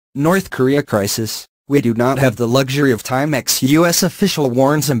North Korea crisis. We do not have the luxury of time, ex-US official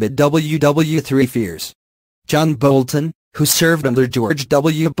warns amid WW3 fears. John Bolton, who served under George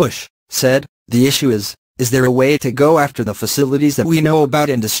W. Bush, said, "The issue is there a way to go after the facilities that we know about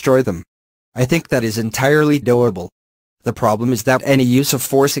and destroy them? I think that is entirely doable. The problem is that any use of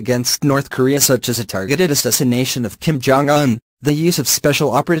force against North Korea, such as a targeted assassination of Kim Jong-un, the use of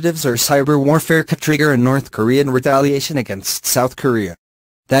special operatives or cyber warfare, could trigger a North Korean retaliation against South Korea.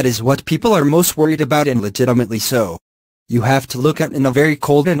 That is what people are most worried about, and legitimately so. You have to look at it in a very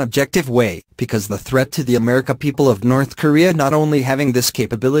cold and objective way, because the threat to the American people of North Korea not only having this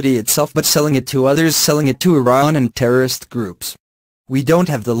capability itself but selling it to others, selling it to Iran and terrorist groups. We don't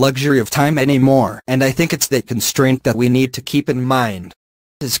have the luxury of time anymore, and I think it's that constraint that we need to keep in mind."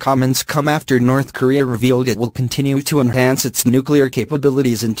 His comments come after North Korea revealed it will continue to enhance its nuclear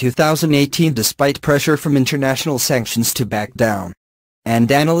capabilities in 2018 despite pressure from international sanctions to back down.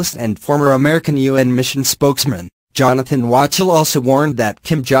 And analyst and former American UN mission spokesman, Jonathan Wachtel, also warned that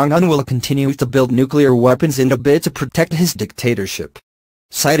Kim Jong-un will continue to build nuclear weapons in a bid to protect his dictatorship.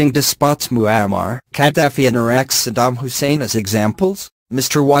 Citing despots Muammar Gaddafi and Iraq's Saddam Hussein as examples,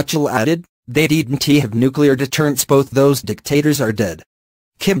 Mr. Wachtel added, "They didn't have nuclear deterrents. Both those dictators are dead.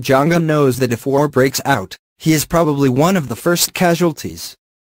 Kim Jong-un knows that if war breaks out, he is probably one of the first casualties.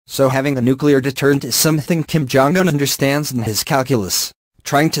 So having a nuclear deterrent is something Kim Jong-un understands in his calculus,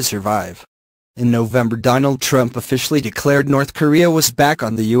 trying to survive." In November, Donald Trump officially declared North Korea was back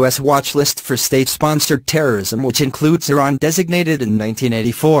on the U.S. watch list for state-sponsored terrorism, which includes Iran, designated in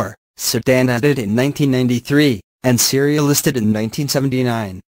 1984, Sudan added in 1993, and Syria listed in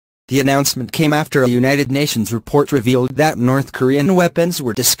 1979. The announcement came after a United Nations report revealed that North Korean weapons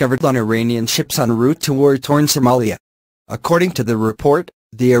were discovered on Iranian ships en route to war-torn Somalia. According to the report,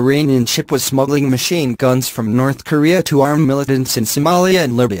 the Iranian ship was smuggling machine guns from North Korea to arm militants in Somalia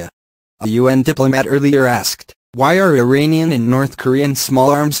and Libya. A UN diplomat earlier asked, why are Iranian and North Korean small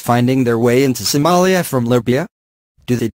arms finding their way into Somalia from Libya? Do they